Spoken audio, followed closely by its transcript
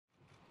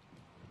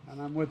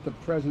And I'm with the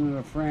President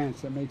of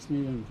France. That makes me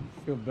even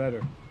feel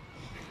better.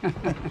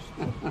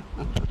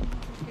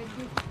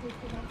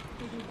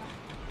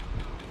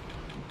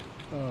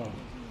 Oh.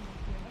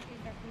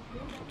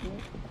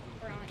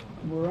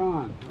 We're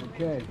on.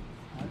 Okay.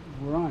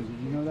 We're on. Did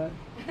you know that?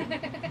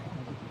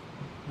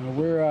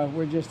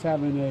 We're just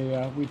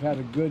having we've had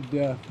a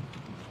good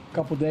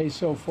couple days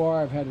so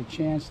far. I've had a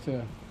chance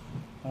to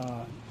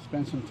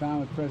spend some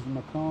time with President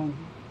Macron,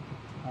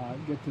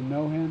 get to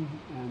know him,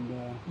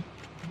 and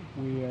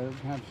we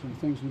have some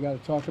things we got to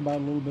talk about a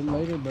little bit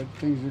later, but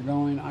things are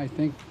going, I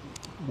think,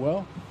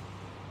 well,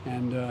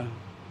 and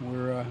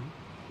we're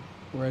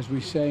as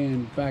we say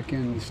back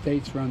in the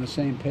States, we're on the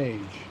same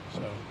page.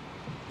 So,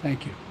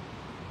 thank you.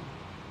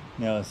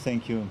 No,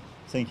 thank you,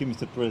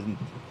 Mr. President.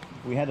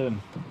 We had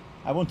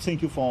I want to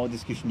thank you for our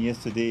discussion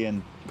yesterday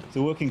and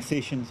the working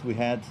sessions we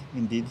had.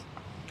 Indeed,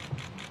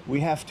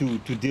 we have to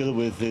deal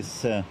with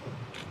this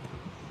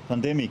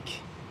pandemic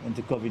and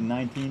the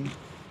COVID-19.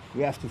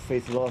 We have to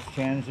face a lot of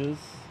challenges,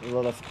 a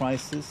lot of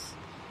crises,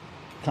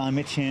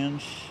 climate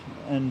change,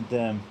 and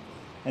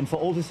for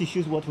all these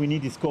issues, what we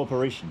need is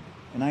cooperation.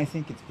 And I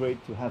think it's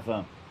great to have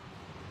the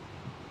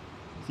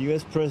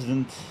U.S.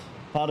 President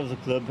part of the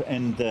club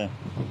and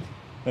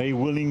very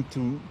willing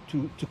to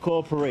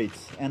cooperate.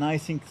 And I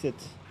think that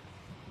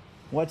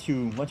what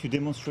you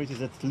demonstrate is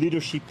that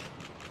leadership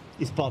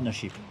is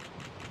partnership,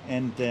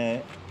 and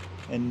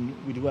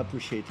we do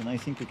appreciate. And I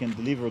think we can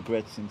deliver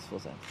great things for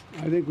that.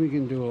 I think we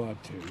can do a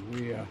lot too.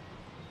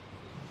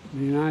 The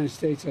United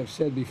States, I've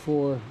said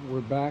before, we're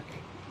back.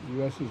 The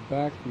U.S. is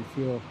back. We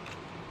feel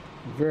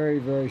very,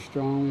 very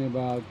strongly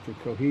about the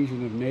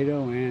cohesion of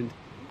NATO, and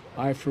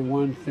I, for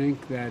one,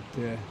 think that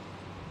the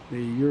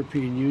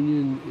European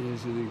Union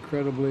is an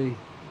incredibly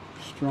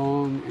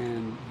strong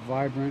and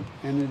vibrant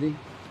entity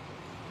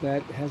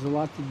that has a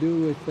lot to do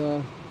with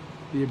the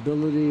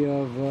ability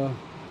of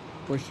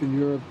Western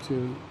Europe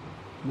to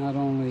not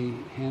only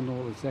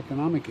handle its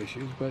economic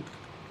issues, but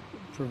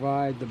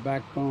provide the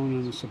backbone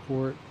and the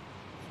support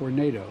for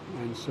NATO.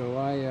 And so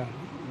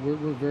we're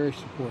very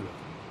supportive,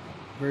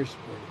 very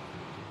supportive.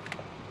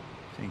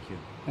 Thank you.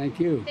 Thank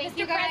you. Thank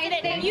you guys.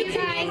 Thank you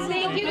guys.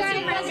 Thank you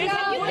guys. Let's go.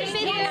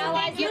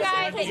 Thank you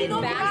guys. Let's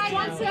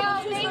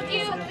go. Thank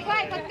you.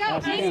 Guys, let's go.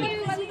 Thank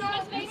you. Let's go.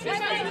 Thank you.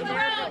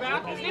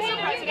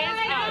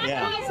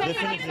 Yeah,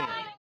 definitely.